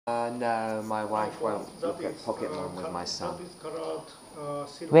No, my wife won't look at Pokemon with my son.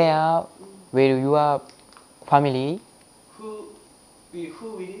 Where will your family Who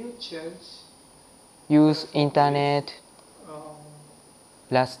will you change? use internet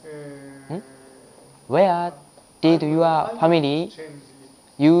last? Where did your family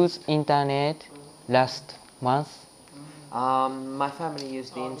use internet last month? My family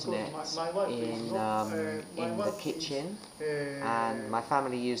used the internet in the kitchen, and my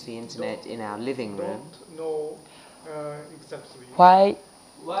family used the internet in our living room. Why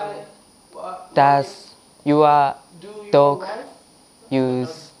does your dog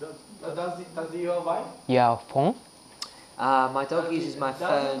use Does your wife your phone? My dog uses my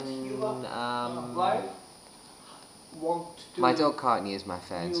phone. wife want to My dog can't use my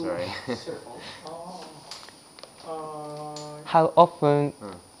phone, sorry. How often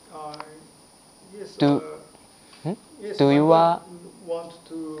do you want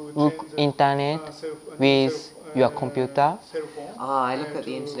to look internet with your computer? I look at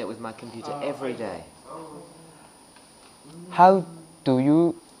the internet with my computer every day. How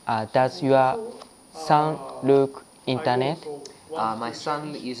does your son look internet? My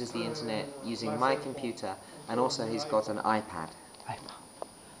son uses the internet using my computer, and also he's got an iPad.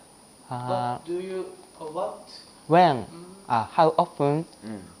 what do you what When? How often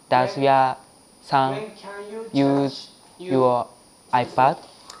does your son when can you use your iPad?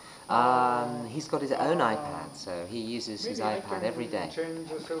 He's got his own iPad, so he uses his iPad every day.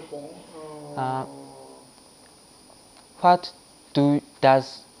 What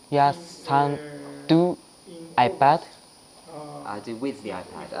does your son do iPad? I do with the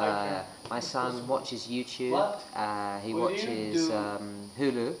iPad. My son watches YouTube. He watches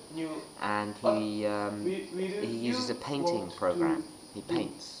Hulu, and he uses a painting program. He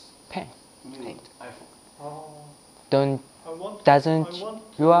paints. Pen. Paint. Doesn't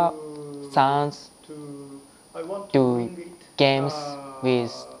your son do games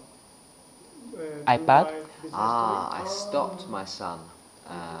with iPad? I stopped my son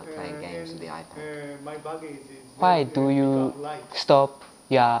playing games with the iPad. Why do you stop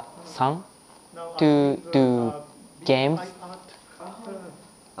your son to do games?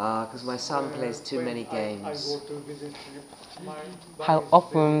 Because my son plays too many games. How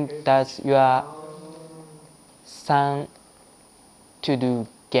often does your son to do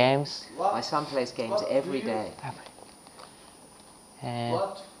games? My son plays games every day.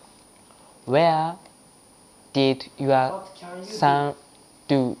 Where did your son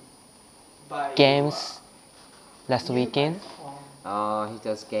do games last weekend? He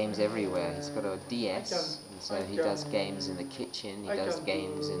does games everywhere. He's got a DS, and so he does games in the kitchen. He does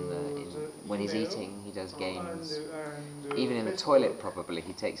games when he's eating. He does games even in the toilet. Probably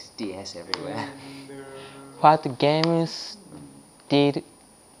he takes DS everywhere. What games did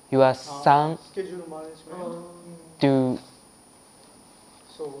your son do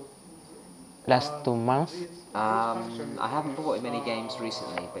last month? I haven't bought him any games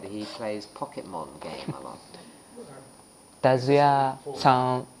recently, but he plays Pokemon game a lot. Does your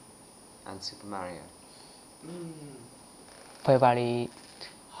son And Super Mario. favorite?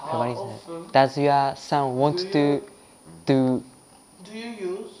 Does your son want to do you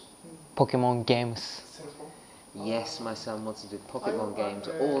use Pokemon games Yes, my son wants to do Pokemon games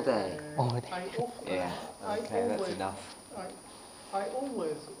all day. all day? Yeah, okay, that's enough. I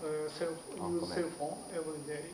always use cell phone every day.